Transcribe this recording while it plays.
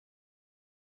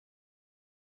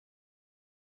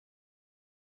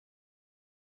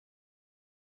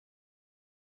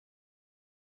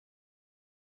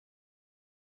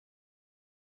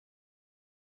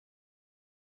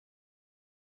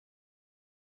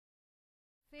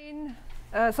I'm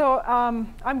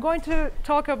going to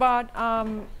talk about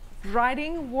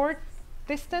writing word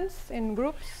distance in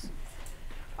groups.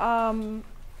 My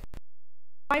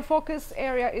focus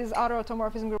area is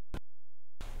automorphism group.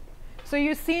 So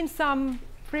you've seen some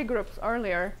free groups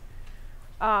earlier.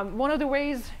 One of the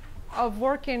ways of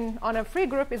working on a free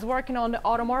group is working on the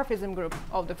automorphism group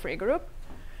of the free group.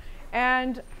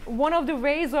 And one of the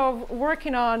ways of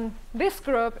working on this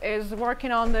group is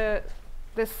working on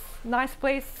this nice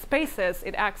spaces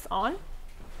it acts on. What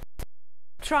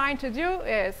you're trying to do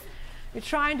is you're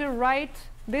trying to write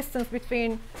distance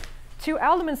between two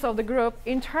elements of the group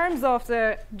in terms of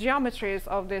the geometries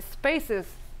of the spaces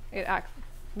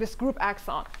this group acts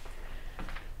on.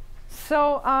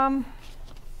 So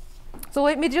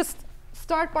let me just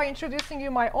start by introducing you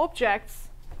my objects.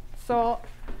 So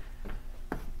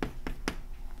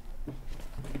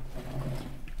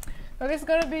this is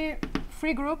going to be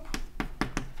free group,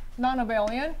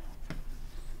 non-abelian,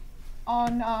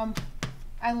 on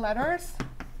and letters.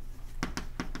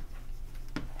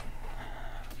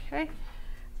 Okay.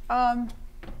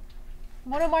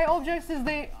 One of my objects is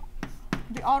the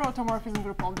automorphism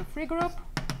group of the free group.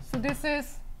 So this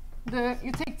is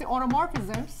you take the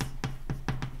automorphisms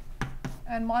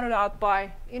and model out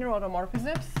by inner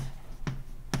automorphisms.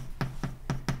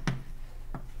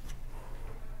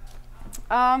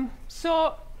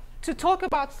 So to talk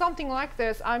about something like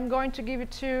this, I'm going to give you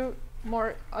two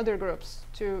more other groups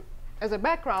as a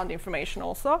background information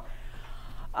also.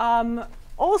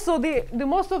 Also, the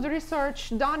most of the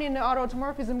research done in the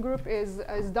automorphism group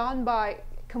is done by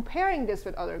comparing this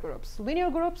with other groups,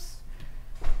 linear groups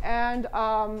and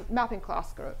mapping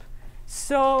class group.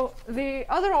 So the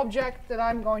other object that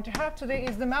I'm going to have today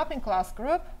is the mapping class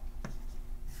group.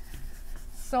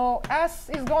 So S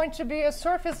is going to be a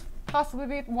surface possibly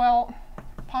with, well,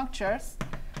 punctures.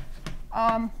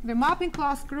 The mapping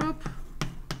class group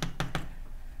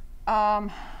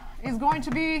is going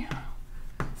to be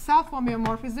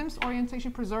self-homeomorphisms,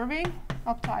 orientation preserving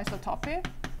up to isotopy.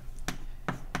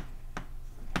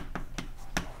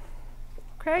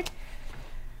 Okay.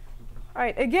 All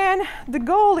right. Again, the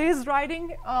goal is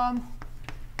writing.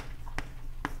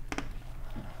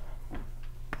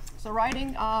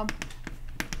 Writing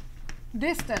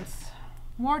distance,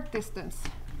 word distance,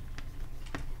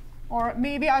 or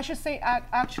maybe I should say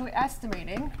actually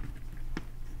estimating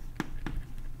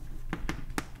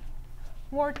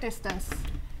word distance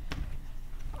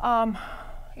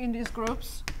in these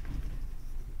groups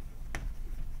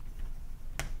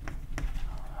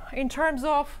in terms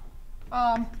of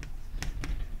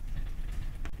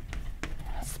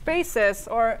spaces,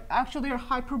 or actually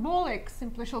hyperbolic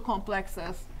simplicial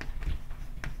complexes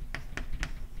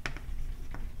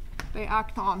they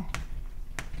act on.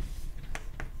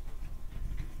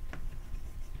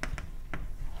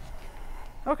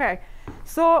 Okay,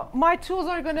 so my tools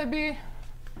are going to be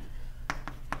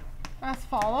as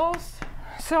follows.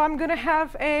 So I'm going to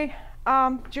have a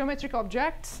geometric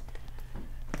object.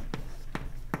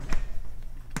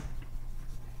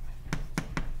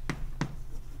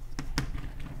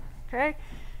 Okay,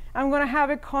 I'm going to have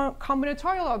a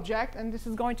combinatorial object, and this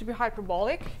is going to be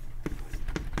hyperbolic.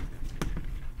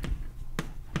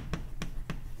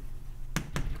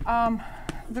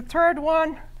 The third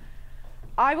one,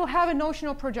 I will have a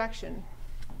notional projection.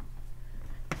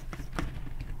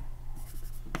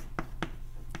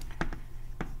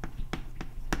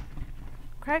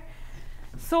 Okay,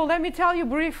 so let me tell you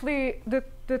briefly the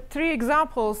three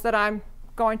examples that I'm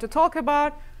going to talk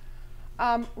about.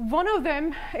 One of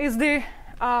them is let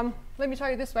me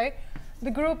tell you this way.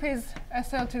 The group is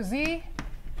SL2Z.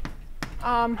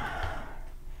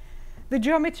 The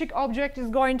geometric object is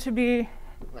going to be,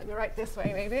 let me write this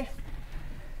way maybe.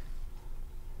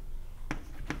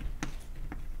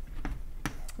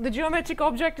 The geometric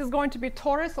object is going to be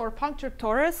torus or punctured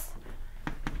torus.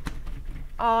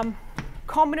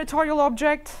 Combinatorial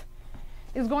object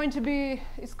is going to be,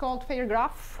 it's called Fair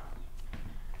graph.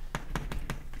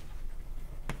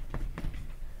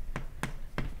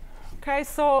 Okay,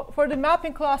 so for the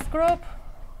mapping class group,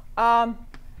 I'm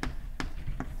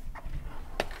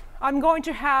going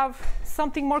to have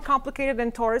something more complicated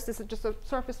than torus. This is just a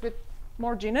surface with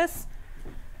more genus.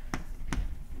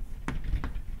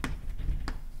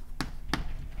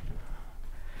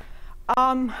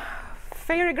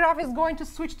 Fair graph is going to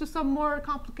switch to some more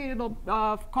complicated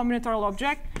combinatorial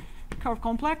object, curve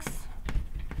complex,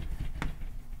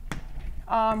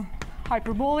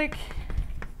 hyperbolic.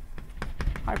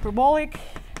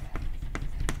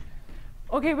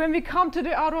 Okay, when we come to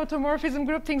the automorphism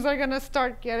group, things are going to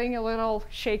start getting a little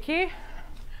shaky.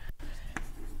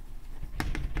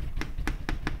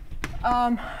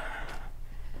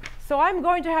 So I'm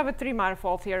going to have a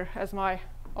 3-manifold here as my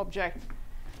object.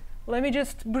 Let me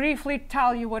just briefly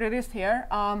tell you what it is here.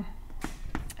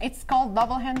 It's called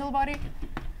double handle body.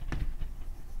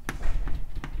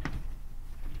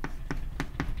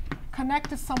 Connect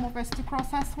the sum of S2 cross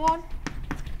S1.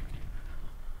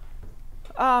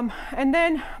 And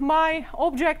then my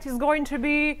object is going to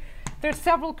be, there's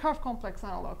several curve complex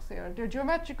analogs here. They're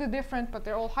geometrically different, but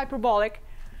they're all hyperbolic.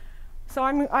 So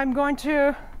I'm going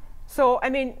to,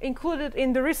 included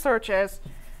in the research is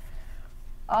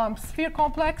sphere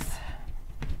complex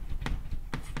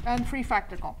and free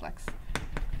factor complex.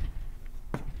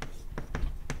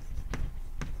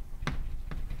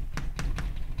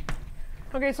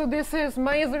 Okay, so this is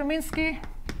Maser-Minsky.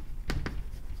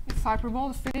 Its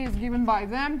hyperbolicity is given by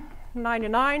them,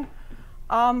 99.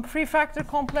 Free factor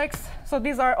complex, so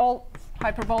these are all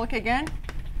hyperbolic again.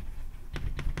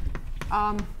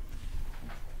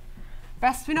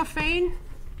 Funda-Gultepe.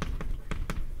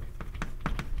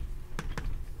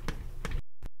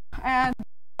 And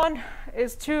one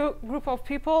is two group of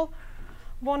people.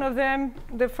 One of them,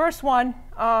 the first one,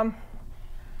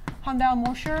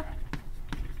 Handel-Mosher.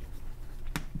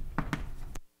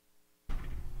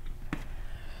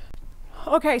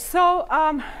 Okay, so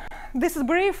this is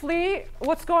briefly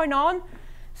what's going on.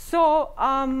 So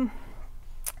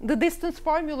the distance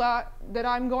formula that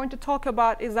I'm going to talk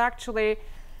about is actually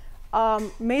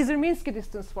Maser-Minsky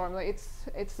distance formula.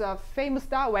 It's famous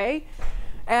that way.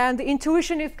 And the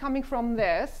intuition is coming from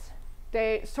this.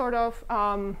 They sort of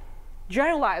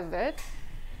generalized it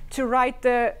to write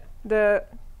the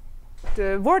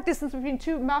word distance between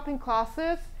two mapping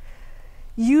classes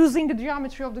using the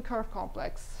geometry of the curve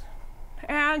complex.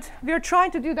 And we're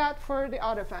trying to do that for the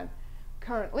AutoFan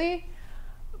currently,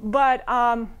 but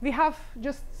we have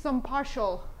just some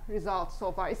partial results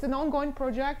so far. It's an ongoing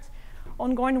project,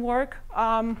 ongoing work.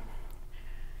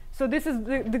 So this is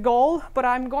the goal, but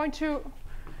I'm going to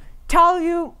tell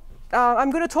you,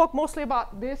 I'm going to talk mostly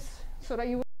about this so that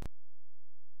you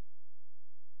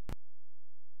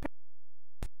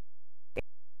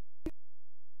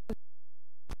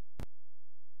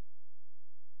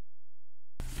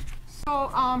So,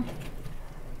 all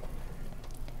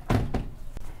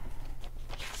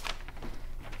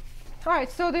right,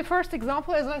 so the first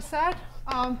example, as I said,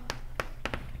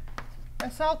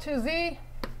 SL2Z,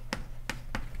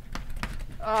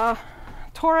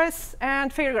 torus,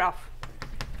 and Fair graph.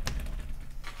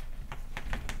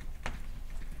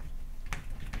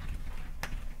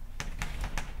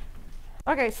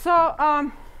 Okay,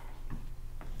 so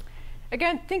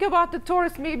again, think about the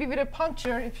torus maybe with a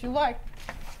puncture, if you like.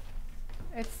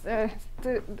 It's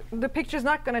the picture's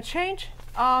not going to change.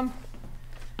 All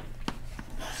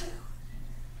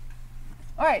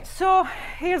right, so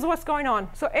here's what's going on.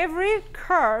 So every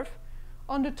curve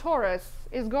on the torus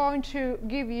is going to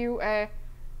give you a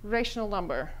rational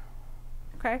number.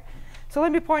 Okay, so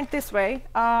let me point this way.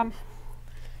 A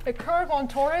curve on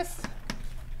torus.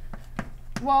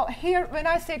 Well, here when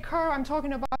I say curve, I'm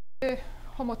talking about the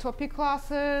homotopy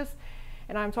classes,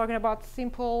 and I'm talking about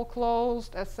simple,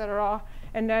 closed, etc.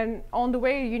 And then on the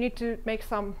way, you need to make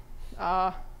some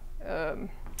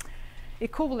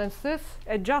equivalences,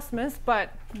 adjustments,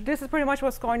 but this is pretty much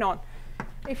what's going on.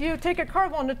 If you take a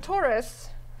curve on the torus,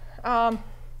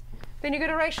 then you get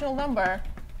a rational number.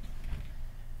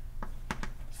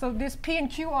 So this P and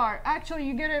Q are, actually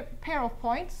you get a pair of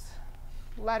points,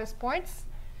 lattice points,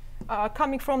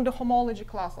 coming from the homology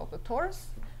class of the torus.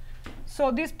 So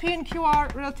these P and Q are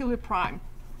relatively prime.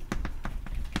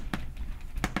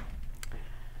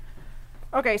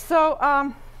 Okay, so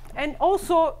and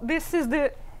also this is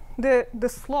the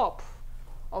slope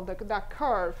of that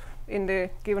curve in the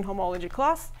given homology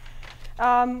class.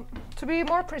 To be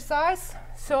more precise,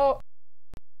 so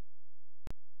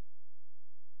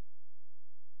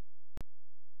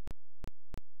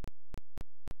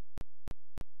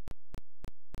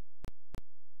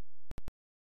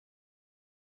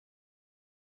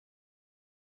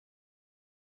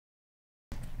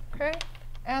okay.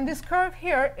 And this curve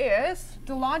here is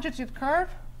the longitude curve,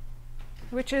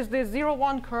 which is the 0,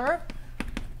 1 curve.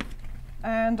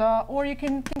 And or you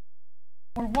can think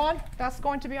or 1, that's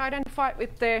going to be identified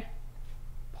with the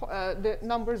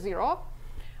number 0.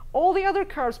 All the other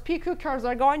curves, PQ curves,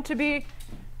 are going to be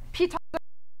P times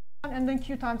one and then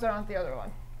Q times around the other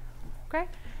one. Okay?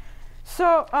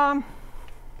 So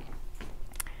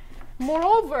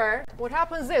moreover, what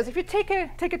happens is if you take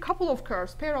a couple of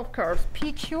curves, pair of curves,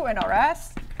 PQ and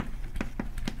RS,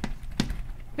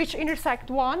 which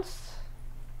intersect once,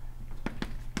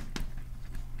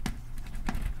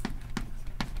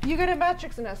 you get a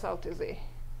matrix in SL2Z.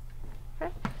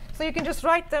 Okay? So you can just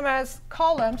write them as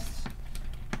columns.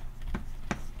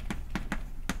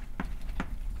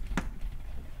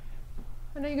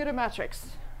 And then you get a matrix.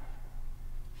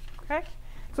 Okay?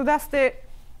 So that's the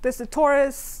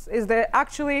torus is the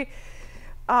actually,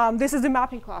 this is the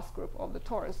mapping class group of the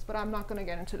torus, but I'm not going to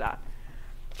get into that.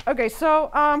 Okay,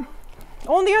 so on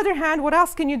the other hand, what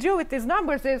else can you do with these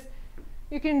numbers is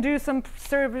you can do some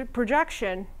sort of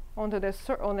projection onto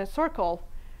on the circle,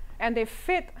 and they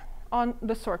fit on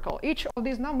the circle. Each of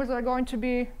these numbers are going to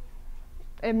be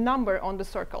a number on the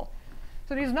circle.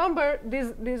 So then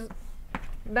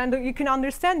you can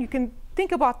understand, you can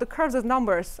think about the curves as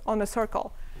numbers on the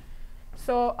circle.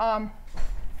 So,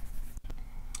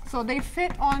 so they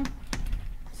fit on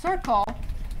circle.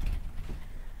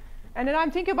 And then I'm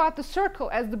thinking about the circle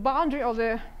as the boundary of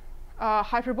the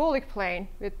hyperbolic plane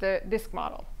with the disk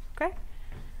model. Okay?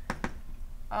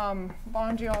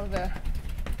 Boundary of the.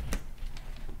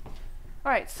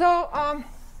 All right. So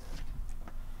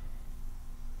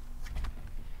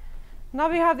now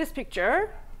we have this picture.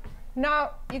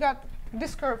 Now you got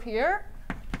this curve here,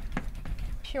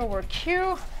 P over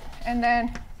Q, and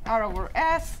then R over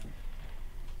S.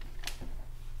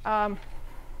 And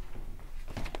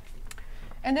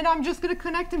then I'm just going to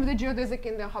connect them with the geodesic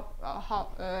in the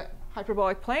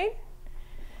hyperbolic plane.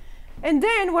 And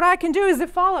then what I can do is the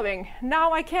following.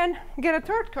 Now I can get a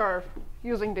third curve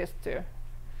using this too.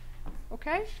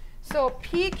 OK? So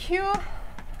PQ,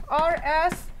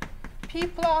 RS, P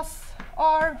plus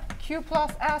R, Q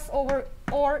plus S over,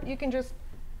 or you can just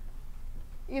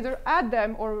either add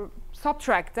them or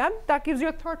subtract them. That gives you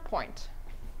a third point.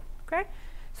 OK?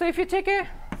 So if you take a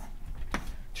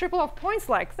triple of points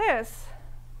like this,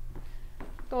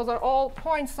 those are all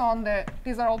points on the,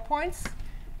 these are all points.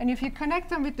 And if you connect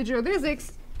them with the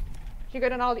geodesics, you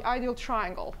get an ideal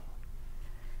triangle.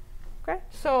 Okay,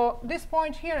 so this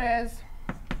point here is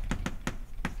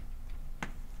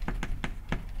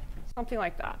something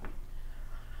like that.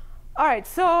 All right,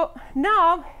 so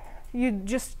now you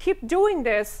just keep doing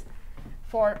this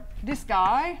for this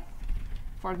guy,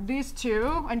 for these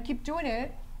two, and keep doing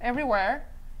it everywhere.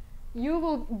 You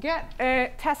will get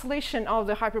a tessellation of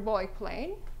the hyperbolic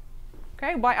plane,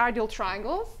 okay, by ideal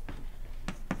triangles.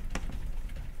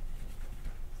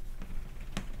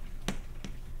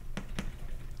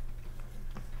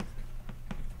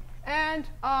 And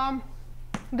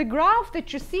the graph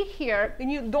that you see here, and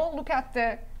you don't look at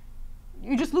the,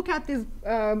 you just look at these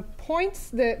points,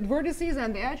 the vertices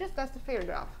and the edges. That's the failure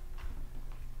graph.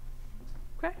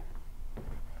 Okay.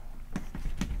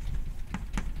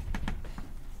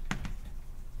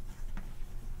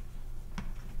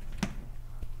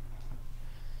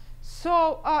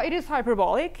 So it is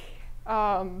hyperbolic,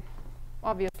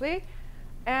 obviously.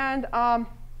 And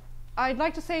I'd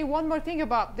like to say one more thing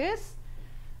about this,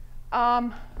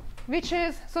 which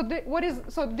is, so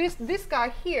this guy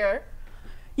here,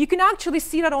 you can actually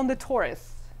see that on the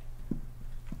torus.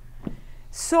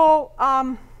 So,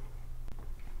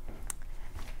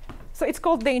 so it's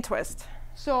called Dane twist.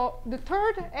 So the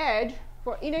third edge,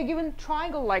 for in a given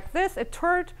triangle like this, a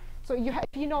third, so you have,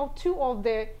 you know, two of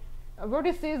the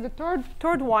vertices, the third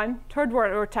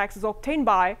vertex is obtained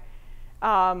by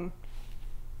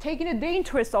taking a Dane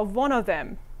twist of one of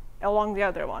them along the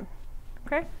other one.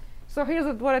 Okay, so here's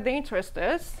what a Dane twist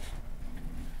is.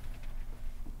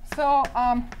 So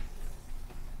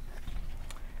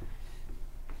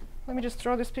let me just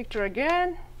draw this picture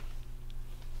again.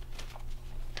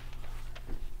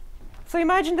 So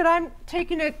imagine that I'm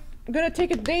going to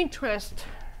take a Dane twist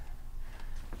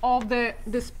of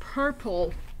this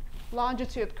purple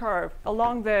longitude curve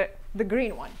along the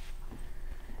green one.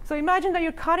 So imagine that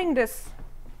you're cutting this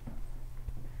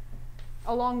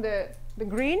along the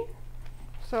green.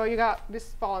 So you got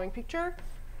this following picture.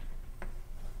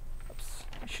 Oops,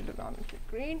 I should have gone into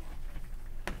green.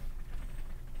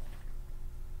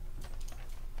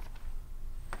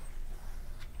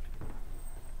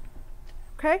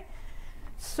 Okay,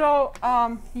 so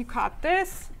you cut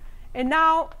this, and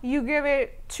now you give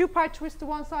it 2-pi twist to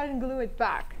one side and glue it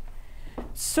back.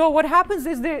 So what happens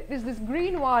is this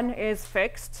green one is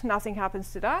fixed. Nothing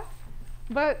happens to that.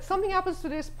 But something happens to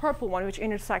this purple one, which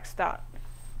intersects that.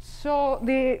 So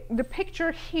the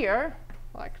picture here,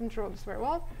 well, I can draw this very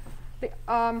well,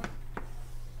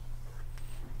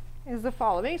 is the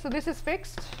following. So this is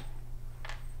fixed.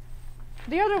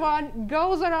 The other one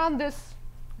goes around this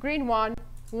green one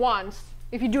once,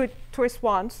 if you do it twist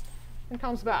once, and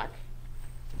comes back.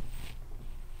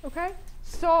 Okay?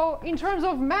 So in terms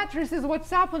of matrices, what's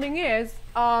happening is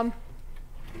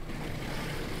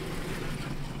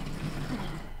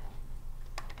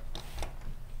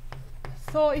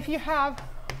so if you have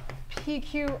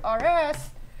PQRS,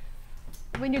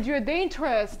 when you do the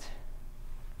interest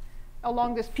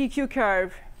along this PQ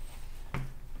curve,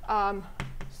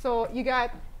 so you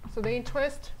got, so the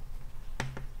interest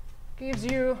gives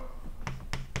you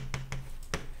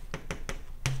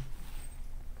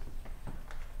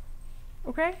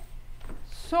okay.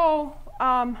 So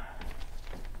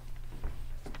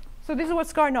so this is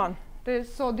what's going on.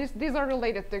 These are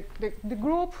related. The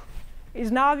group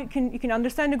is now you can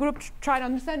understand the group. Try to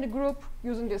understand the group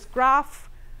using this graph.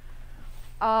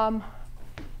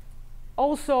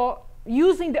 Also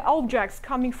using the objects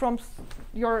coming from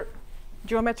your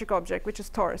geometric object, which is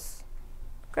torus.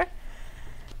 Okay.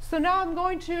 So now I'm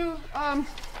going to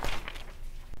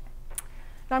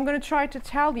try to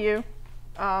tell you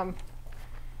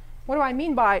what do I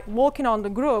mean by walking on the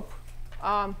group.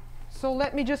 So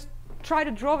let me just try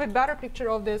to draw a better picture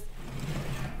of this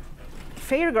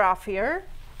phase graph here,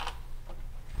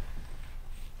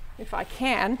 if I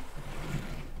can.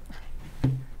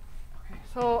 Okay,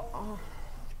 so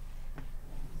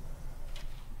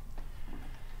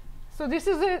this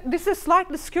is a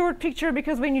slightly skewed picture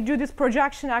because when you do this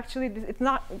projection, actually it's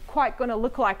not quite going to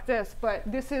look like this, but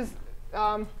this is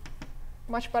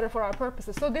much better for our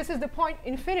purposes. So this is the point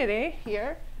infinity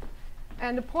here,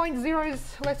 and the point 0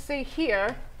 is, let's say,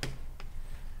 here.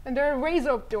 And there are ways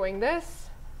of doing this.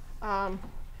 Let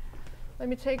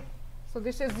me take, so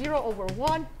this is 0 over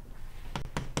 1.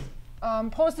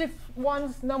 Positive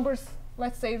ones, numbers,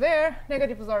 let's say there.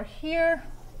 Negatives are here.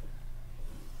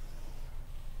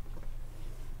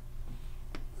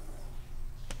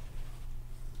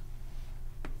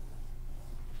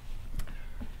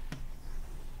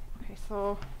 Okay,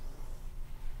 so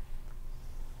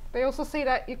they also say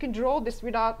that you can draw this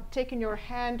without taking your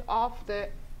hand off the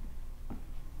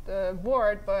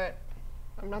board, but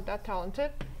I'm not that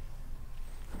talented.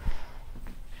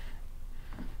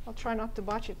 I'll try not to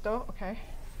botch it though. Okay.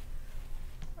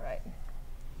 All right.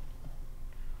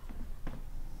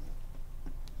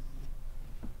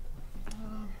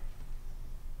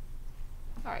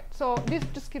 All right. So this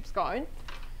just keeps going.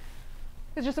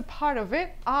 It's just a part of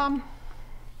it.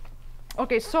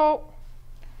 Okay. So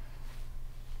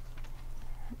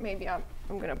maybe I'm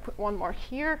going to put one more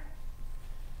here.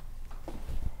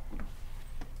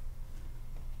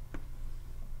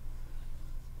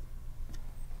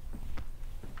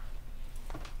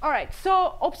 All right,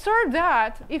 so observe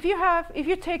that if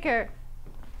you take a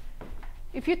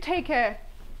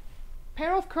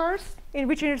pair of curves in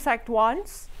which intersect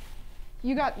once,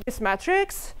 you got this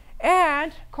matrix,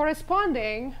 and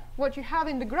corresponding what you have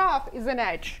in the graph is an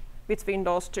edge between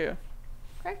those two.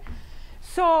 Okay,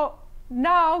 so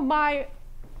now my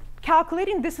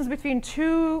calculating distance between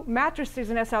two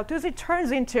matrices in SL2, it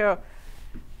turns into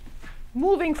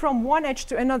moving from one edge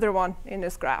to another one in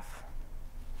this graph.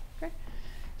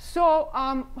 So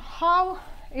how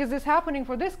is this happening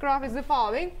for this graph is the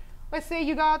following. Let's say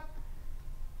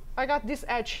I got this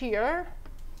edge here.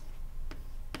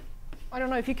 I don't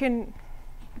know if you can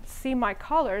see my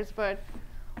colors, but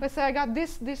let's say I got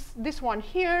this one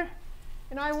here,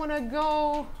 and I want to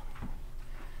go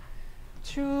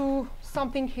to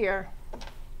something here.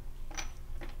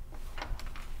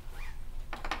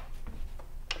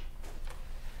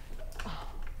 Oh,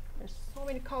 there's so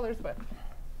many colors, but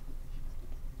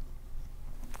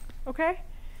okay.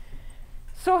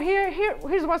 So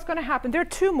here's what's going to happen. There are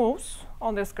two moves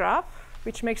on this graph,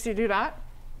 which makes you do that.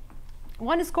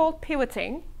 One is called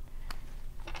pivoting.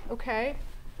 Okay.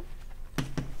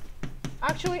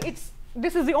 Actually,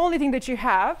 this is the only thing that you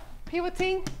have.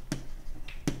 Pivoting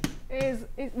is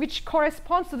which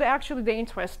corresponds to the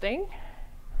interesting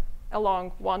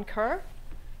along one curve.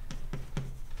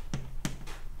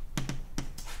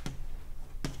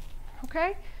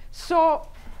 Okay. So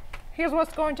here's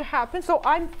what's going to happen. So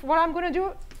what I'm going to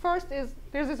do first is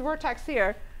there's this vertex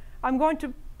here. I'm going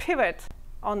to pivot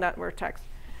on that vertex.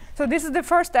 So this is the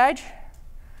first edge.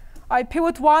 I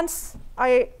pivot once,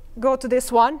 I go to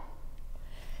this one.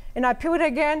 And I pivot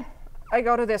again, I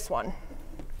go to this one.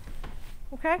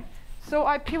 Okay? So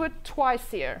I pivot twice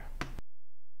here.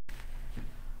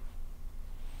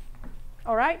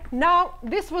 All right? Now,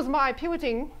 this was my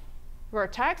pivoting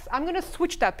vertex. I'm going to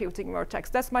switch that pivoting vertex.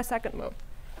 That's my second move.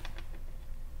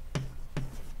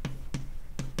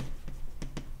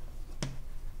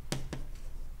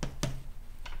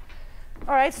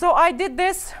 All right, so I did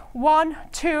this 1,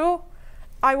 2.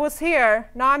 I was here.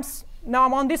 Now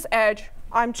I'm on this edge.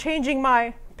 I'm changing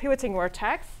my pivoting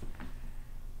vertex.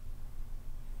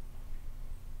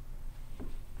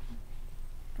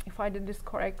 If I did this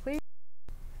correctly.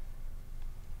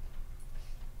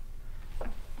 All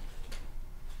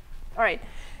right.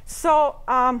 So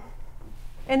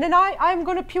And then I'm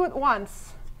going to pivot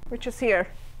once, which is here.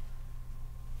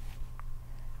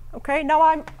 Okay, now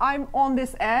I'm on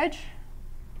this edge.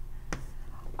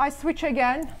 I switch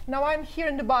again. Now I'm here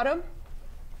in the bottom.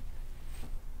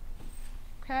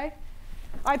 Okay,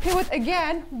 I pivot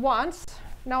again once.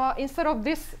 Now instead of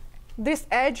this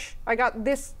edge, I got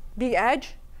this big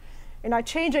edge, and I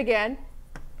change again.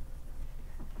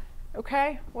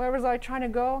 Okay, where was I trying to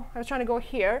go? I was trying to go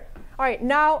here. All right,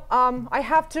 now I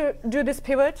have to do this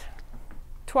pivot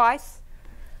twice.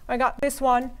 I got this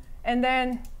one, and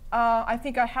then I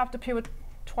think I have to pivot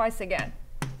twice again.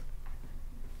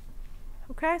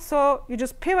 Okay, so you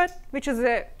just pivot, which is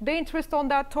a Dane twist on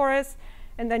that torus,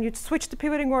 and then you switch the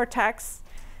pivoting vertex.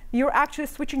 You're actually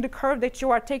switching the curve that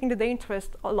you are taking the Dane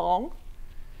twist along.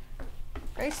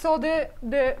 Okay, so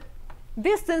the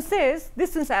distance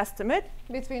estimate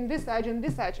between this edge and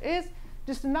this edge is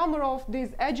just the number of these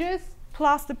edges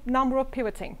plus the number of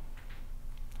pivoting.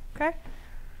 Okay,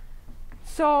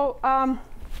 so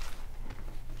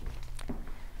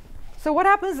so what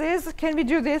happens is, can we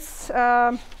do this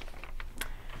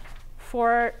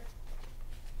for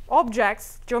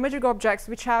objects, geometric objects,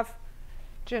 which have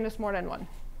genus more than one?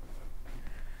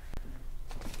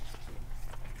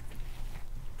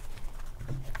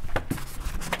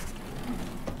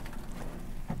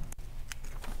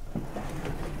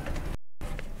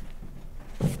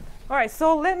 All right,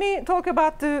 so let me talk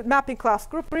about the mapping class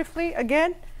group briefly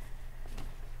again.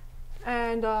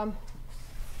 And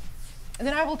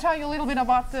then I will tell you a little bit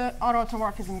about the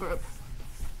automorphism group.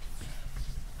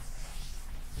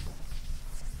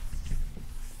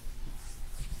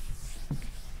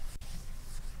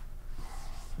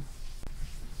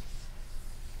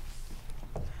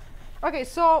 OK,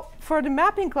 so for the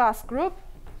mapping class group,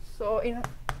 so in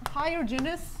higher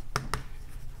genus,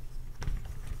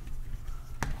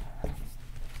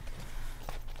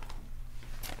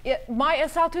 my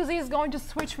SL2Z is going to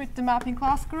switch with the mapping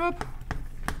class group.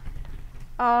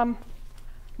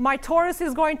 My torus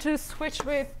is going to switch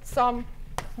with some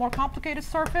more complicated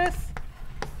surface.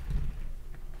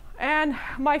 And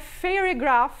my fairy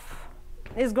graph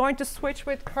is going to switch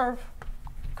with curve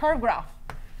graph.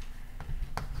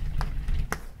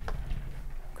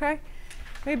 Okay,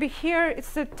 maybe here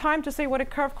it's the time to say what a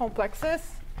curve complex is.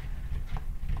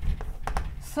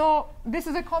 So this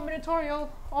is a combinatorial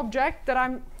object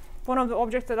that one of the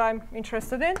objects that I'm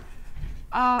interested in.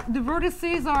 The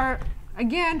vertices are,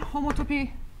 again,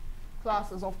 homotopy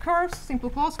classes of curves,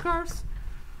 simple closed curves.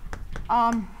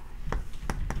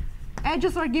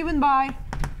 Edges are given by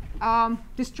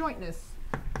disjointness.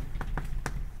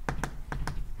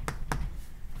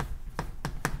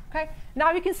 Okay,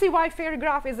 now you can see why fairy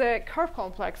graph is a curve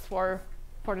complex for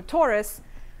the torus.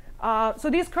 So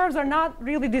these curves are not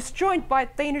really disjoint,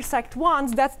 but they intersect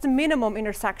once. That's the minimum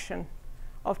intersection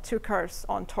of two curves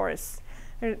on torus.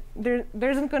 There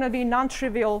isn't going to be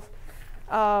non-trivial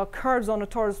curves on a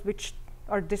torus which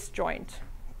are disjoint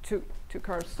to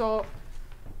curves. So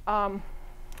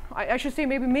I should say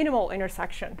maybe minimal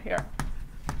intersection here.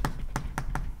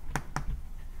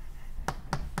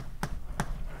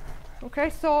 Okay,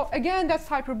 so again, that's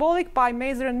hyperbolic by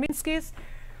Mazur and Minsky's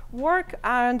work.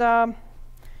 And all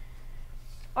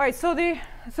right, so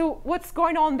what's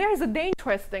going on there is a Dane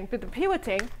twisting with the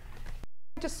pivoting.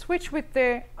 To switch with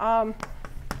the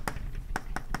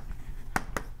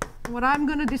what I'm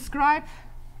going to describe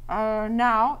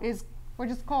now is what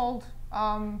is called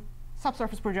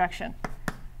subsurface projection,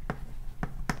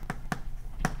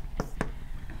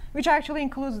 which actually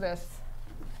includes this.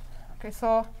 Okay,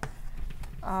 so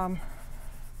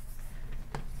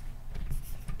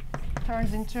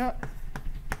turns into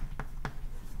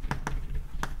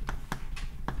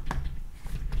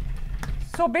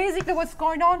so basically what's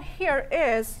going on here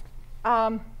is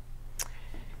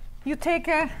you're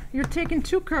taking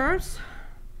two curves,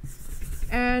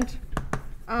 and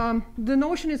the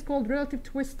notion is called relative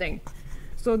twisting.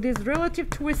 So this relative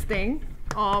twisting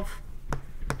of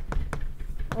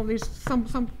these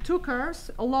some two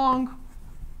curves along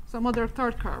some other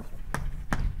third curve.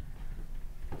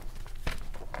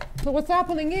 So what's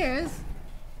happening is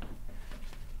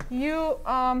you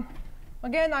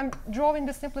again, I'm drawing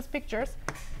the simplest pictures.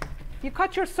 You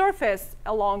cut your surface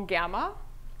along gamma.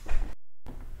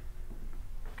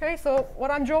 Okay, so what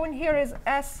I'm drawing here is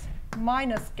S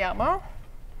minus gamma.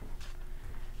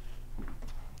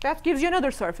 That gives you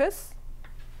another surface.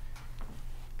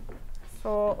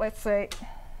 So let's say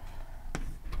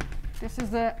this is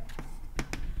the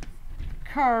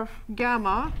curve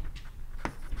gamma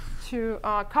to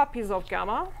copies of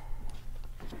gamma.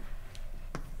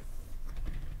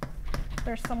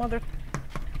 There's some other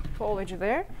topology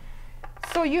there.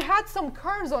 So you had some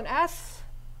curves on S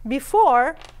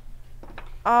before.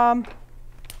 Now,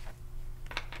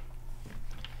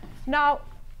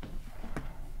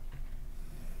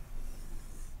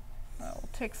 I'll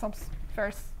take some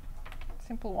very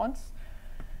simple ones.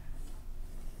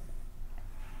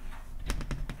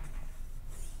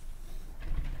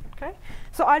 Okay,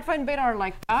 so alpha and beta are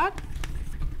like that.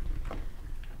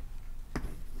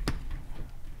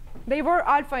 They were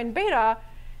alpha and beta.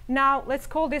 Now let's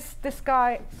call this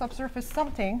guy subsurface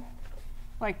something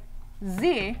like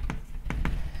Z.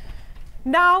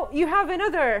 Now you have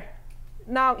another.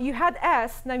 Now you had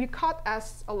S. Now you cut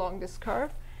S along this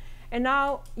curve, and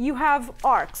now you have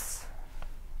arcs.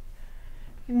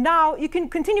 Now you can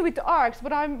continue with the arcs.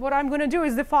 What I'm going to do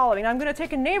is the following. I'm going to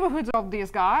take a neighborhood of these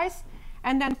guys,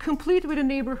 and then complete with the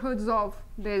neighborhoods of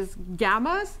these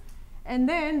gammas, and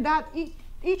then that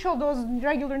each of those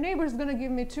regular neighbors is going to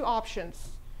give me two options.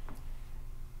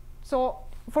 So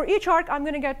for each arc, I'm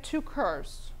going to get two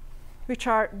curves, which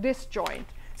are disjoint.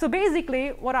 So basically,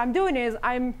 what I'm doing is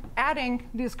I'm adding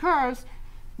these curves,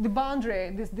 the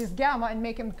boundary, this gamma, and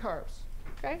make them curves.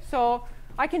 Okay, so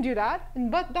I can do that,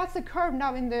 but that's a curve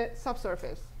now in the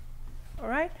subsurface. All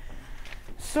right.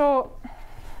 So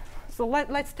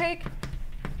let's take.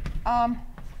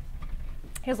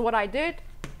 Here's what I did.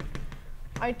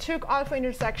 I took alpha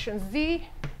intersection Z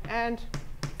and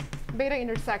beta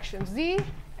intersection Z,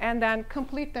 and then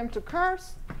complete them to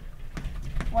curves,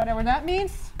 whatever that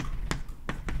means.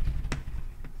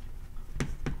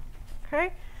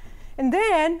 Okay, and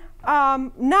then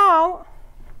now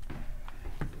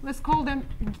let's call them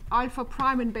alpha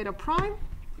prime and beta prime.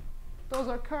 Those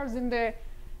are curves in the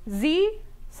Z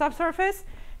subsurface.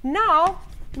 Now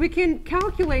we can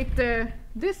calculate the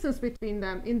distance between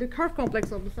them in the curve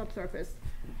complex of the subsurface.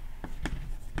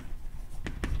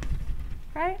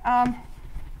 Okay,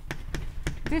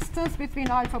 distance between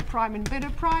alpha prime and beta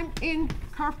prime in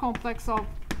curve complex of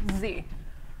Z.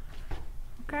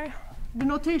 Okay, the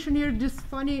notation here, just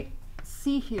funny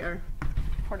C here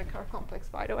for the curve complex,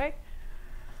 by the way.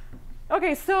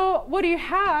 Okay, so what you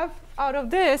have out of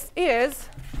this is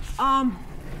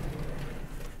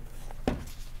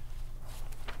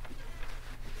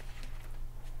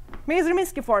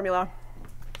Mayer-Minsky formula,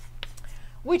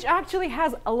 which actually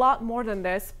has a lot more than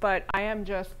this, but I am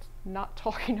just not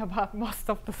talking about most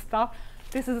of the stuff.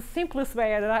 This is the simplest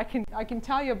way that I can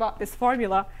tell you about this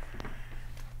formula.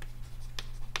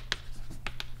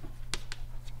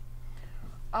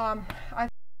 I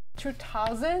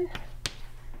 2000.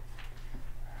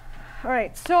 All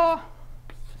right, so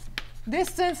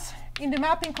distance in the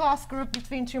mapping class group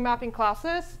between two mapping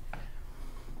classes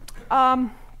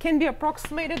can be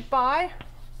approximated by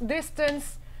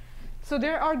distance. So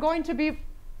there are going to be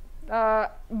a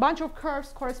bunch of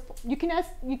curves. You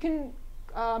can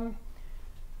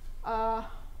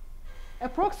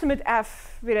approximate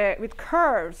F with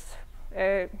curves,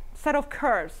 a set of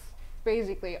curves,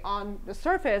 basically on the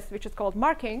surface, which is called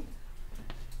marking.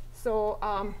 So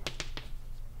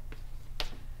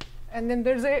and then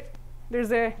there's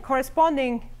a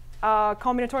corresponding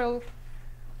combinatorial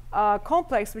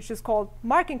complex, which is called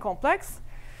marking complex.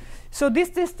 So this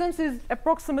distance is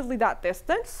approximately that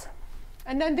distance.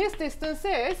 And then this distance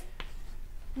is,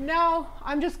 now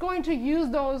I'm just going to use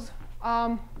those,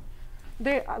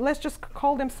 let's just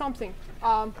call them something,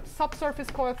 subsurface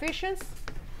coefficients.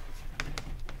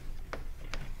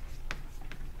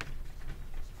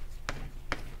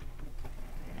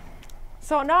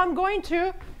 So now I'm going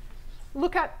to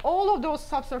look at all of those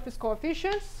subsurface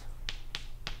coefficients.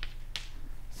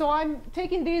 So I'm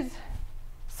taking these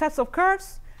sets of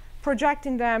curves,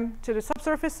 projecting them to the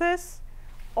subsurfaces,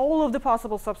 all of the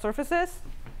possible subsurfaces,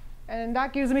 and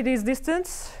that gives me this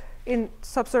distance in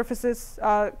subsurfaces,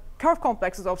 curve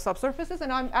complexes of subsurfaces,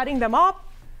 and I'm adding them up.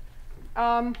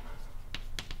 But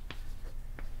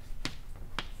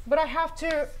I have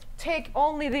to take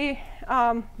only the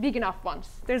big enough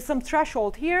ones. There's some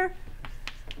threshold here,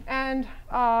 and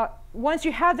once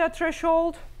you have that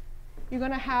threshold, you're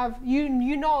going to have, you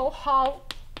know how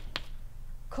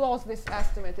close this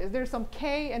estimate is. There's some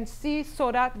K and C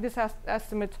so that this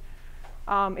estimate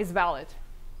is valid.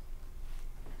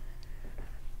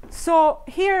 So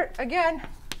here, again,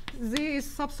 Z is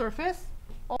subsurface,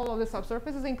 all of the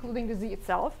subsurfaces, including the Z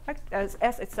itself, as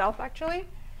S itself, actually.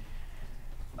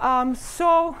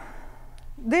 So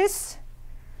this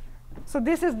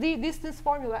is the distance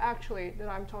formula, actually, that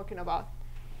I'm talking about.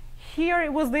 Here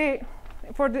it was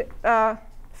for the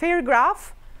fair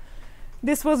graph.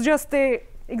 This was just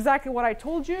exactly what I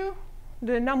told you,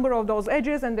 the number of those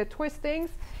edges and the twistings.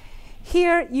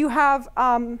 Here you have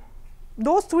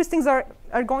those twistings are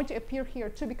going to appear here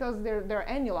too because they're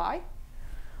annuli.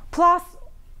 Plus,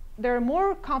 there are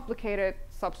more complicated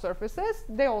subsurfaces.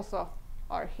 They also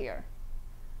are here.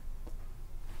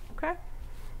 Okay.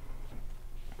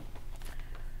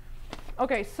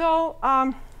 Okay, so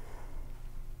I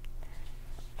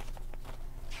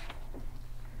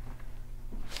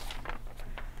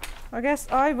guess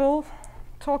I will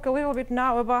talk a little bit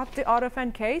now about the out of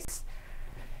n case,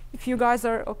 if you guys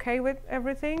are okay with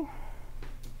everything.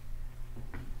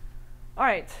 All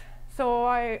right, so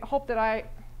I hope that I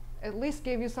at least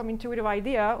gave you some intuitive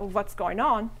idea of what's going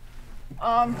on.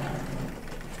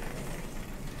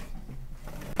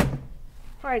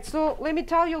 All right, so let me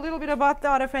tell you a little bit about the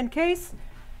out of n case.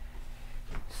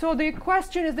 So the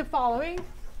question is the following.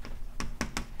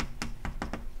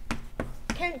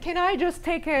 Can I just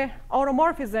take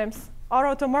automorphisms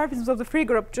of the free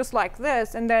group just like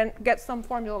this and then get some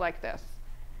formula like this?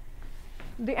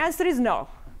 The answer is no.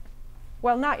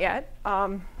 Well, not yet.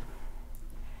 So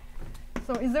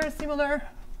is there a similar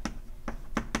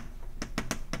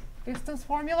distance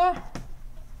formula?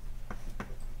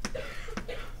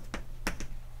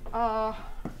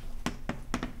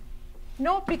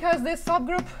 No, because this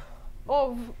subgroups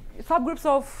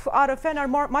of out of n are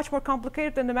much more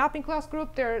complicated than the mapping class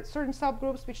group. There are certain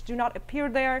subgroups which do not appear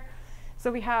there,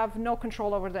 so we have no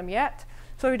control over them yet.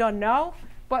 So we don't know,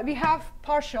 but we have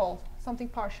something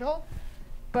partial.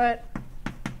 But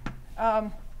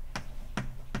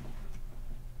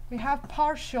we have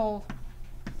partial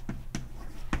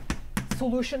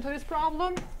solution to this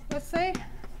problem, let's say.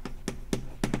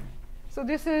 So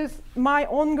this is my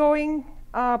ongoing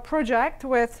project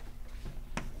with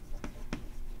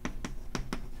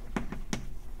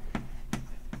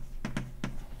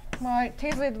my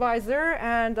TASE advisor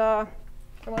and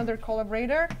another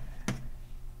collaborator.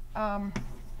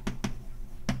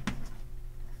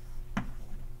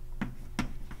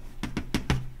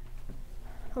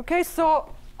 Okay,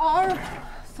 so our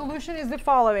solution is the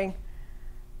following.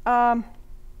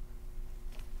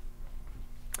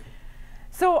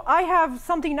 So I have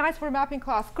something nice for a mapping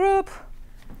class group.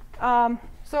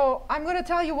 So I'm going to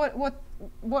tell you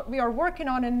what we are working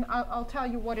on, and I'll tell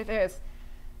you what it is.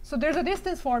 So there's a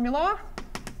distance formula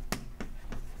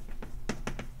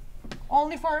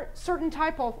only for certain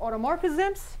type of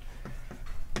automorphisms,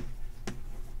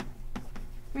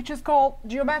 which is called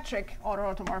geometric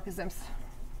automorphisms.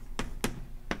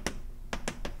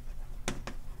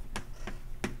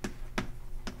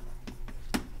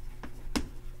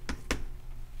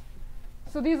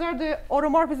 So these are the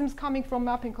automorphisms coming from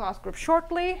mapping class group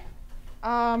shortly.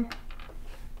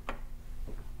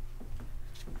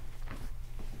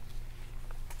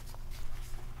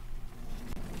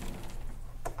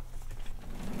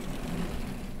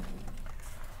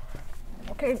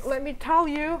 Okay, let me tell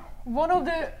you, one of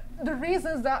the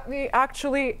reasons that we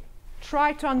actually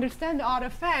try to understand the out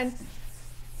of n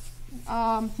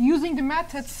using the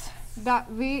methods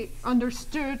that we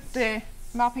understood the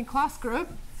mapping class group.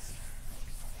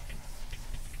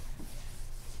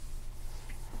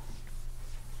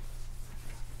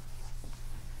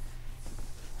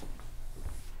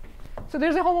 So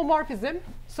there's a homomorphism.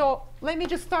 So let me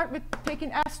just start with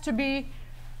taking S to be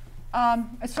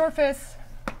a surface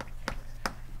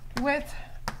with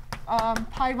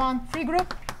pi1 free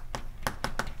group.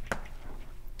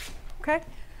 Okay,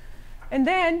 and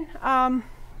then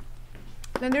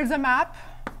there's a map,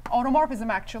 automorphism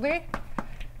actually.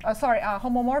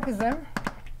 Homomorphism.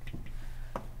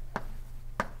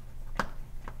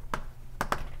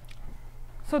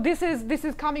 So this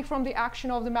is coming from the action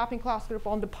of the mapping class group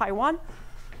on the pi1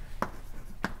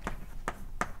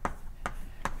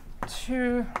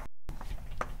 to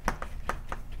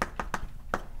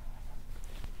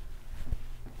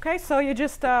okay. So you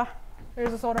just there's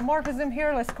this automorphism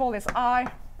here. Let's call this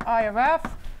I of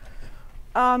f.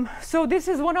 So this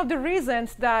is one of the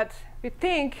reasons that we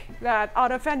think that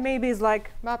out of n maybe is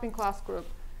like mapping class group,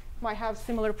 might have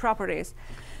similar properties.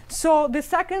 So the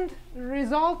second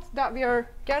result that we are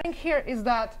getting here is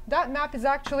that map is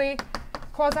actually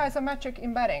quasi-isometric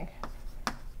embedding.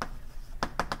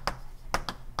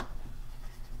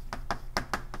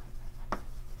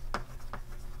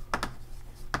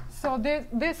 So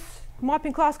this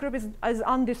mapping class group is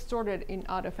undistorted in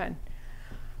out of n.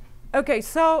 Okay,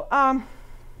 so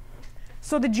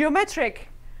so the geometric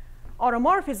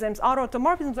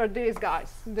automorphisms are these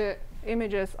guys, the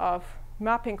images of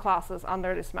mapping classes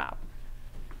under this map.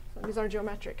 So these are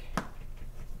geometric.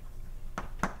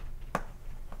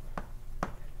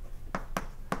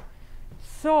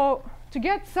 So to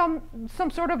get some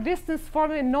sort of distance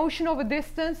formula, notion of a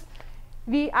distance,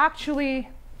 we actually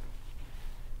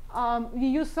we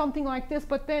use something like this,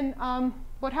 but then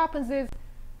what happens is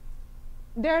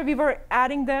there we were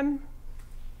adding them,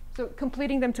 so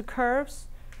completing them to curves.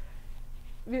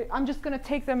 I'm just going to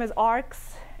take them as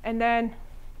arcs, and then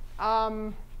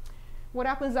what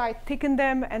happens is I thicken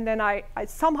them, and then I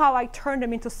somehow turn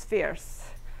them into spheres.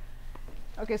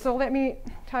 Okay, so let me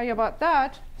tell you about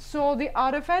that. So the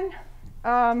Automorphism,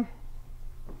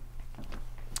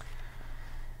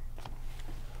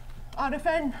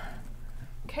 Automorphism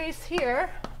case here,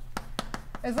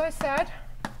 as I said,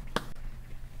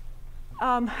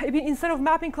 instead of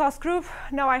mapping class group,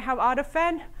 now I have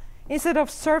Automorphism. Instead of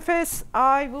surface,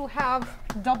 I will have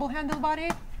double handle body.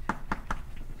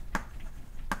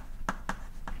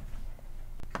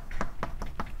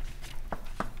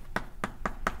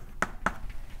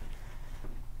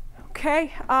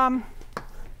 Okay, and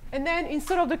then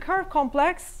instead of the curve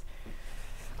complex,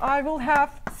 I will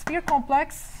have sphere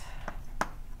complex.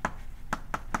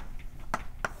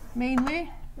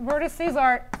 Mainly, vertices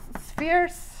are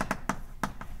spheres.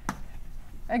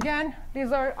 Again,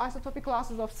 these are isotopic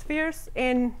classes of spheres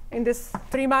in this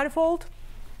three-manifold.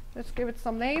 Let's give it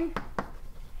some name.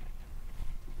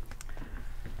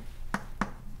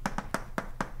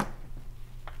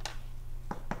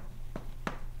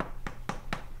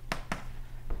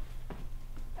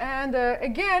 And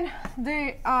again,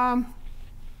 the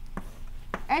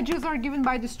edges are given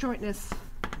by disjointness.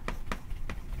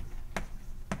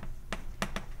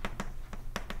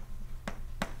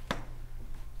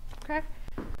 Okay.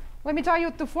 Let me tell you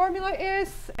what the formula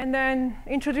is, and then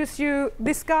introduce you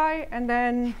this guy, and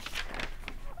then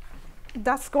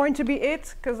that's going to be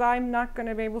it, because I'm not going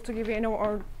to be able to give you any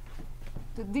more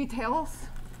the details.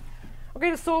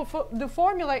 Okay, so the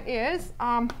formula is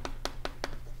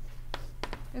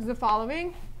the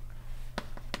following.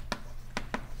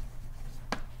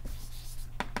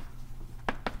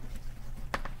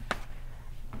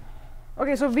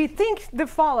 Okay, so we think the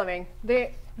following: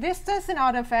 the distance in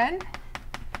Automorphism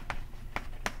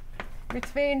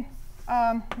between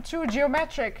two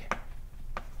geometric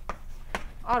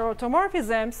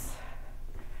automorphisms,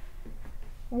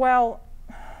 well,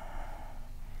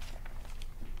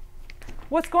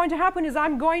 what's going to happen is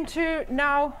I'm going to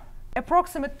now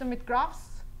approximate them with graphs.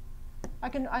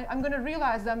 I'm going to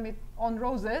realize them on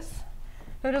roses.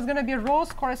 So there's going to be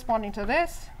rows corresponding to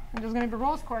this, and there's going to be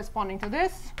rows corresponding to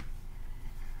this.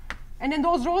 And then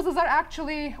those roses are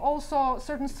actually also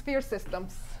certain sphere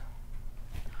systems.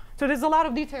 So there's a lot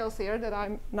of details here that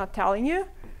I'm not telling you.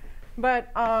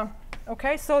 But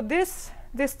OK, so this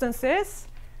distance is.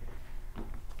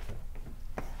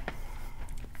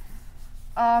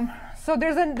 So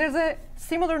there's a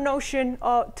similar notion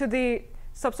to the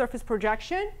subsurface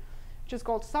projection, which is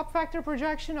called subfactor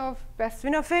projection of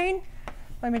Best-Winnefein.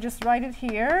 Let me just write it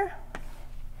here.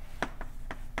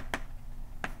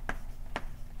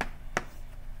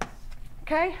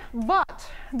 Okay, but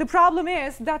the problem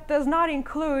is that does not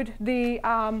include the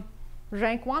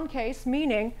rank 1 case,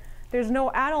 meaning there's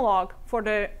no analog for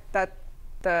the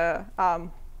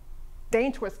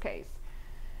Dane twist case.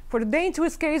 For the Dane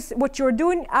twist case, what you're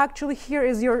doing actually here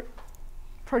is you're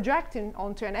projecting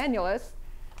onto an annulus,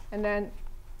 and then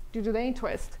you do the Dane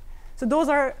twist. So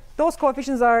those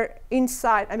coefficients are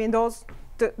inside. I mean,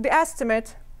 the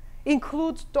estimate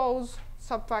includes those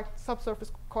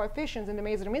subsurface coefficients in the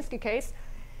Maser-Minsky case.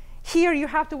 Here you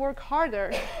have to work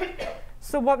harder.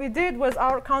 So what we did was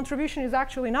our contribution is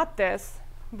actually not this,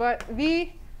 but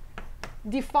we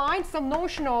defined some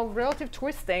notion of relative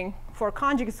twisting for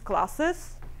conjugacy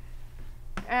classes.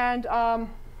 And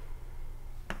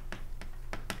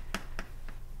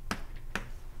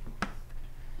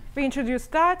we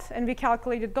introduced that, and we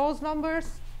calculated those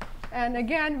numbers. And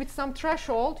again, with some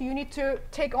threshold, you need to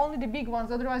take only the big ones.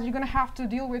 Otherwise, you're going to have to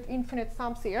deal with infinite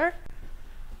sums here.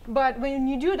 But when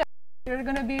you do that, there are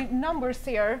going to be numbers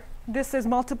here. This is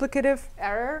multiplicative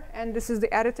error, and this is the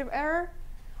additive error.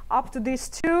 Up to these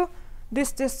two,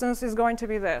 this distance is going to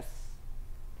be this.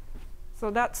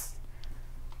 So that's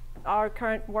our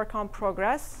current work on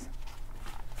progress.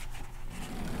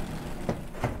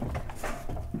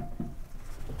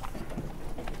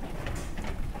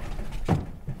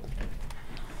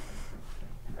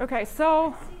 OK,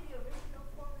 so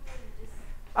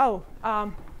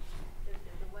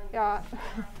yeah,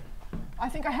 I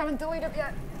think I haven't deleted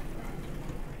yet.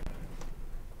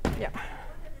 Yeah. What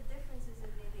are the differences in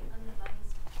the underlying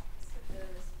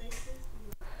spaces?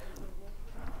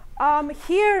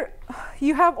 Here,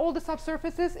 you have all the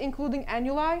subsurfaces, including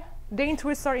annuli. Dane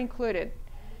twists are included.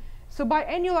 So by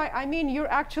annuli, I mean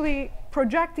you're actually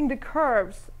projecting the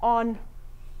curves on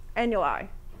annuli.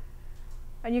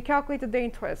 And you calculate the Dane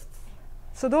twists.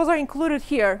 So those are included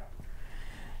here.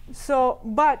 So,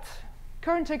 but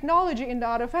current technology in the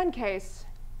out of n case,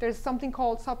 there's something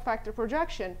called subfactor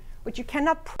projection, which you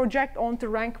cannot project onto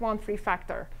rank 1 free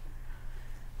factor.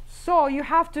 So you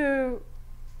have to,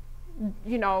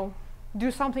 you know,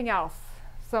 do something else,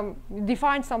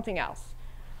 define something else.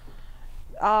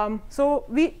 So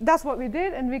that's what we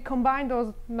did, and we combined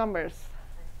those numbers.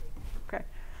 Okay.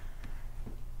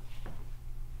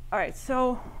 All right,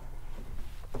 so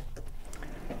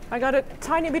I got a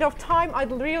tiny bit of time.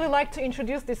 I'd really like to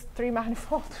introduce this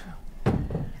 3-manifold.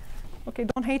 Okay,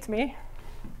 don't hate me.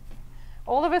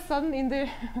 All of a sudden, in the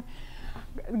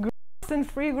groups and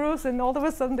free groups, and all of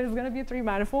a sudden, there's going to be a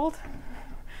 3-manifold.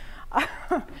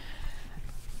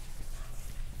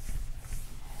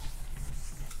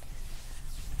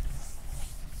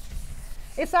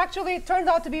 It's actually, it turned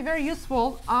out to be very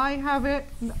useful. I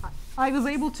was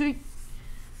able to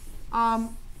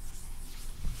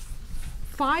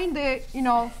find a,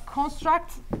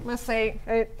 construct, let's say,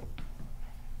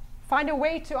 find a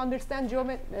way to understand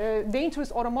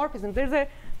dangerous automorphism. There's a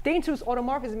dangerous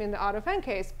automorphism in the out of n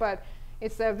case, but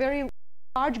it's a very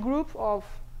large group of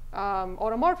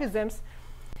automorphisms,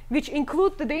 which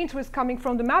include the dangerous coming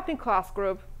from the mapping class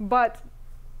group, but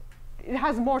it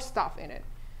has more stuff in it.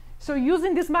 So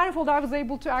using this manifold, I was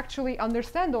able to actually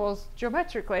understand those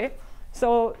geometrically.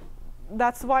 So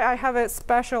that's why I have a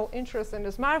special interest in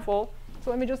this manifold. So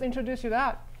let me just introduce you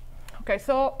that. OK,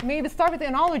 so maybe start with the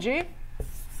analogy.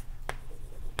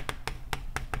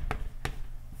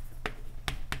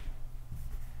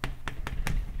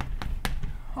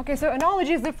 OK, so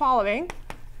analogy is the following.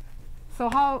 So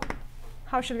how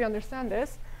should we understand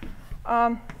this?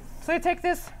 So you take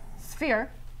this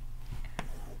sphere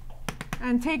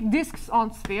and take disks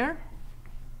on sphere,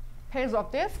 pairs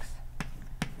of disks,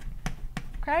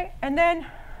 okay, and then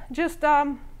just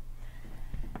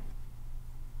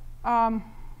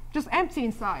empty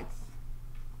insides,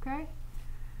 okay.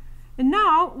 And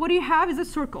now what you have is a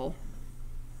circle.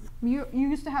 You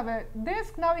used to have a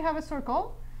disk, now you have a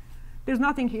circle. There's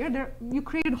nothing here. You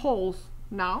created holes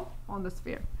now on the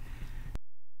sphere.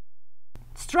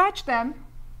 Stretch them,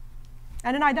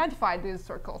 and then identify these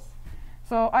circles.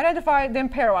 So identify them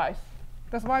pairwise.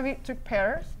 That's why we took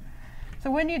pairs.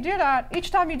 So when you do that, each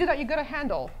time you do that, you get a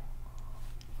handle.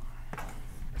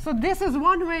 So this is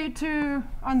one way to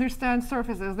understand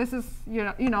surfaces. This is,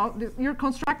 you're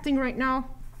constructing right now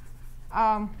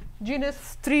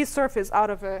genus 3 surface out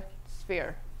of a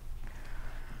sphere.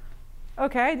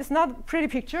 OK, this is not a pretty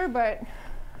picture, but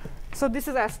so this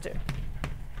is S2.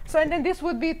 So and then this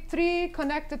would be 3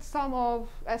 connected sum of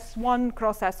S1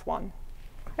 cross S1.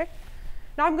 Okay.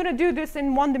 Now I'm going to do this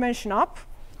in 1 dimension up.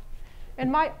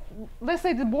 And let's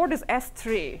say the board is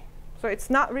S3. So it's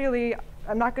not really,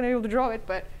 I'm not going to be able to draw it,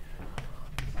 but.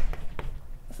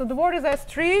 So the board is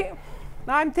S3.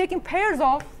 Now I'm taking pairs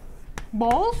of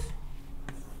balls.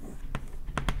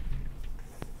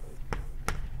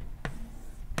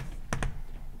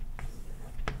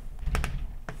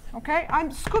 OK,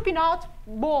 I'm scooping out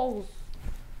balls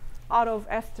out of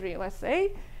S3, let's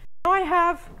say. Now I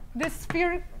have this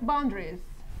sphere boundaries.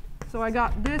 So I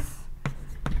got this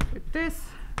with this,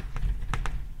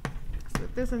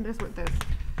 with this, and this with this.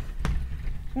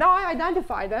 Now I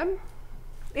identify them.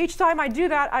 Each time I do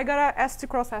that, I got a S2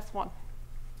 cross S1.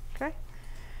 OK?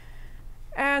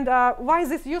 And why is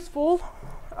this useful?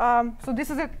 So this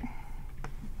is it.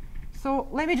 So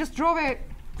let me just draw a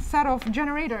set of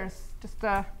generators, just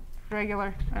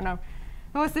regular, I don't know.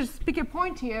 Now let's just pick a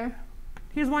point here.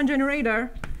 Here's one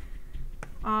generator.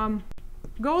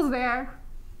 Goes there,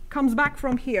 comes back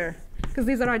from here, because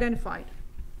these are identified.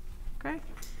 Okay?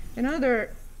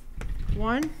 Another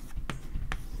one,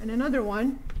 and another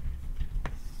one.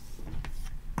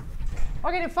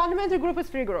 OK, the fundamental group is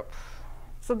free group.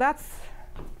 So that's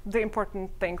the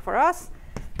important thing for us.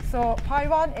 So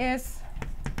pi1 is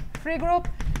free group.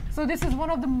 So this is one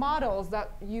of the models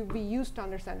that we use to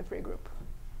understand the free group.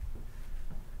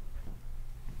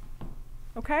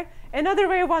 OK? Another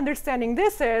way of understanding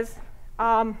this is,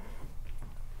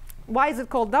 why is it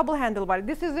called double handlebar?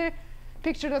 This is a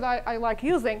picture that I like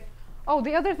using. Oh,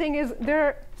 the other thing is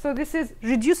so this is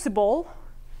reducible.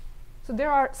 So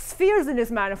there are spheres in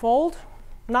this manifold,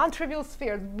 non-trivial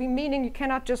spheres, meaning you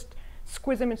cannot just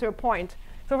squeeze them into a point.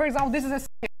 So for example, this is a sphere.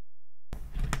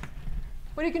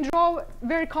 But you can draw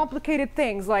very complicated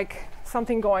things, like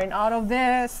something going out of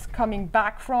this, coming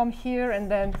back from here,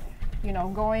 and then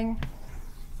going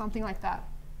something like that.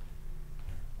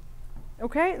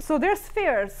 OK, so they're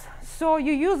spheres. So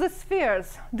you use the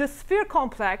spheres. The sphere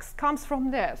complex comes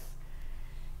from this.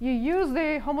 You use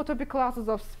the homotopy classes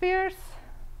of spheres.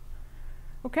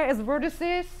 okay, as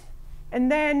vertices,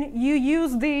 and then you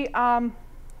use the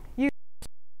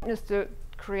to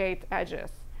create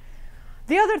edges.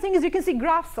 The other thing is you can see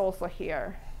graphs also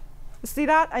here. You see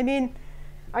that? I mean,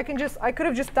 I could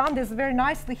have just done this very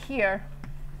nicely here,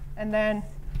 and then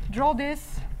draw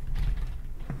this,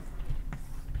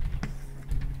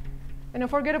 and then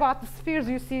forget about the spheres.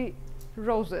 You see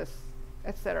roses,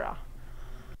 etc.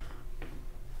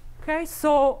 Okay,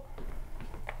 so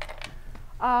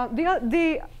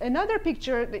another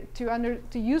picture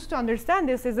to use to understand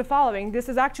this is the following. This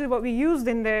is actually what we used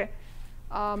in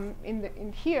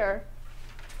here.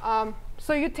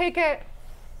 So you take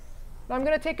I'm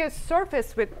going to take a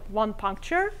surface with one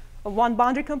puncture, one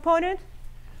boundary component.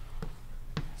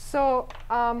 So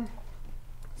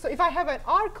so if I have an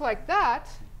arc like that,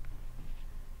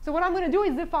 so what I'm going to do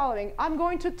is the following. I'm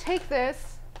going to take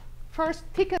this, first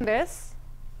thicken this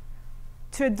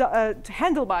to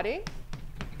handle body.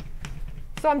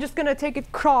 So I'm just going to take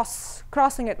it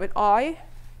crossing it with I.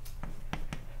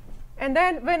 And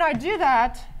then when I do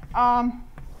that,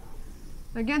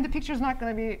 again, the picture is not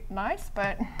going to be nice,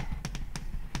 but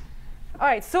all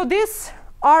right. So this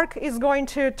arc is going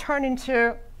to turn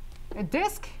into a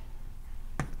disk,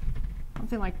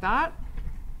 something like that.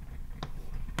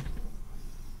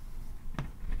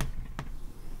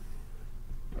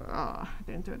 Oh, I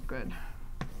didn't do it good.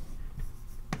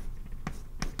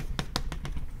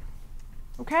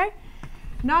 Okay.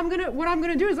 Now what I'm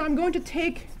gonna do is I'm going to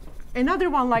take another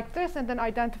one like this and then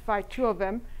identify two of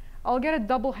them. I'll get a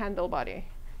double handle body,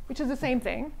 which is the same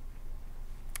thing.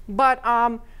 But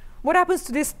what happens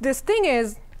to this thing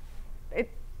is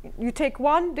you take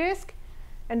one disk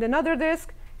and another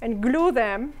disk and glue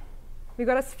them. We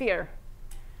got a sphere.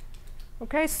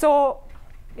 Okay, so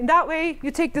in that way,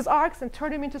 you take these arcs and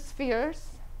turn them into spheres.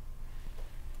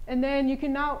 And then you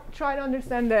can now try to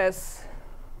understand this,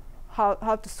 how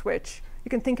to switch. You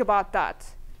can think about that.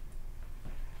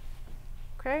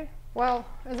 Okay, well,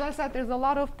 as I said, there's a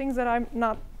lot of things that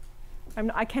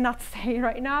I cannot say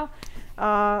right now.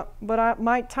 But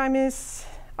my time is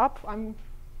up. I'm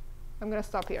going to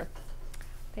stop here.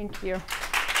 Thank you.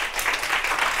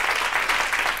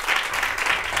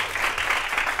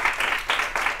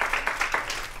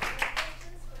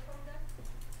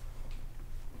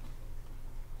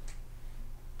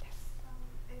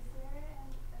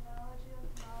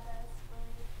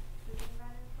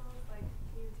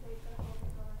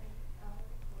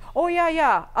 Oh,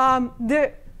 yeah.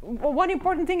 One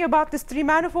important thing about this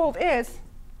three-manifold is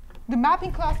the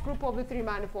mapping class group of the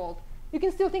three-manifold. You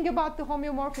can still think about the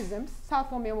homeomorphisms,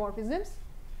 self-homeomorphisms.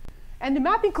 And the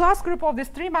mapping class group of this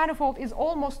three-manifold is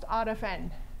almost out of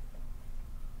n.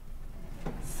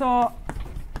 So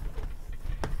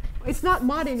it's not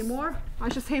mod anymore. I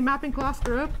should say mapping class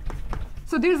group.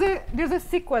 So there's a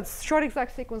sequence, short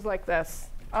exact sequence like this.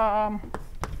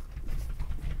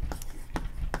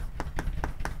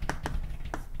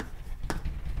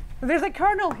 There's a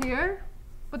kernel here,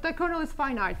 but that kernel is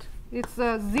finite. It's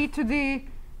z to the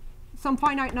some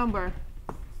finite number.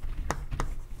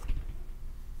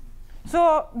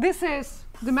 So this is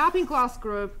the mapping class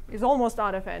group is almost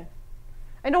out of n.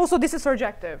 And also this is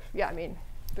surjective. Yeah, I mean,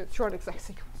 the short exact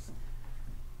sequence.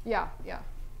 Yeah.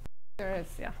 There is,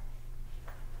 yeah.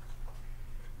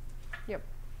 Yep.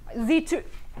 Z2,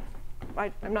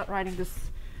 I'm not writing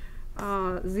this,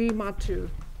 z mod 2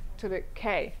 to the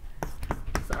k.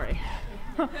 Sorry.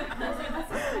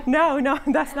 No,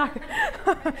 that's not.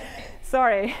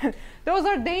 Sorry. Those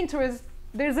are Dane-twist.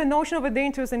 There's a notion of a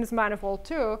Dane-twist in this manifold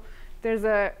too. There's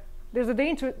a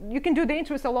Dane-twist. You can do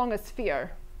Dane-twist along a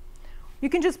sphere. You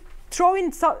can just throw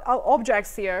in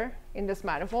objects here in this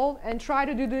manifold and try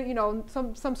to do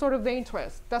some sort of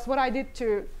Dane-twist. That's what I did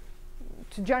to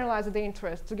generalize a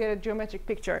Dane-twist to get a geometric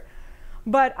picture.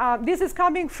 But this is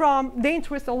coming from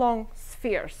Dane-twist along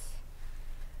spheres.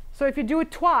 So if you do it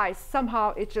twice,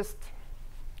 somehow it just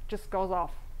goes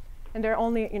off, and there are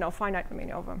only finite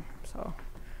many of them. So,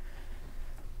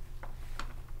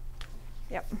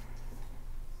 yep. So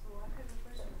I have a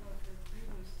question about the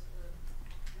previous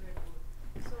record.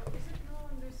 So is it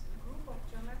known this group of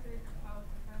geometric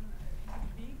outcome is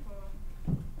big, or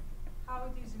how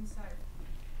it is inside?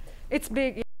 It's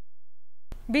big. Yeah.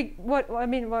 Big. What I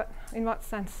mean? What in what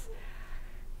sense?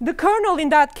 The kernel in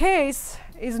that case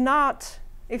is not.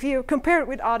 If you compare it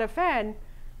with out of n,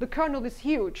 the kernel is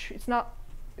huge. It's not.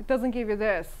 It doesn't give you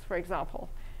this, for example.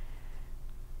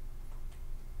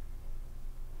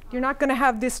 You're not going to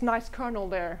have this nice kernel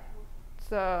there.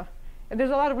 So, and there's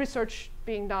a lot of research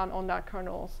being done on that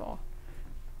kernel. So,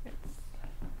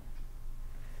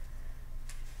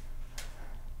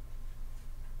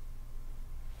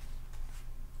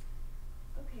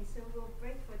 so we'll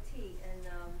break for tea, and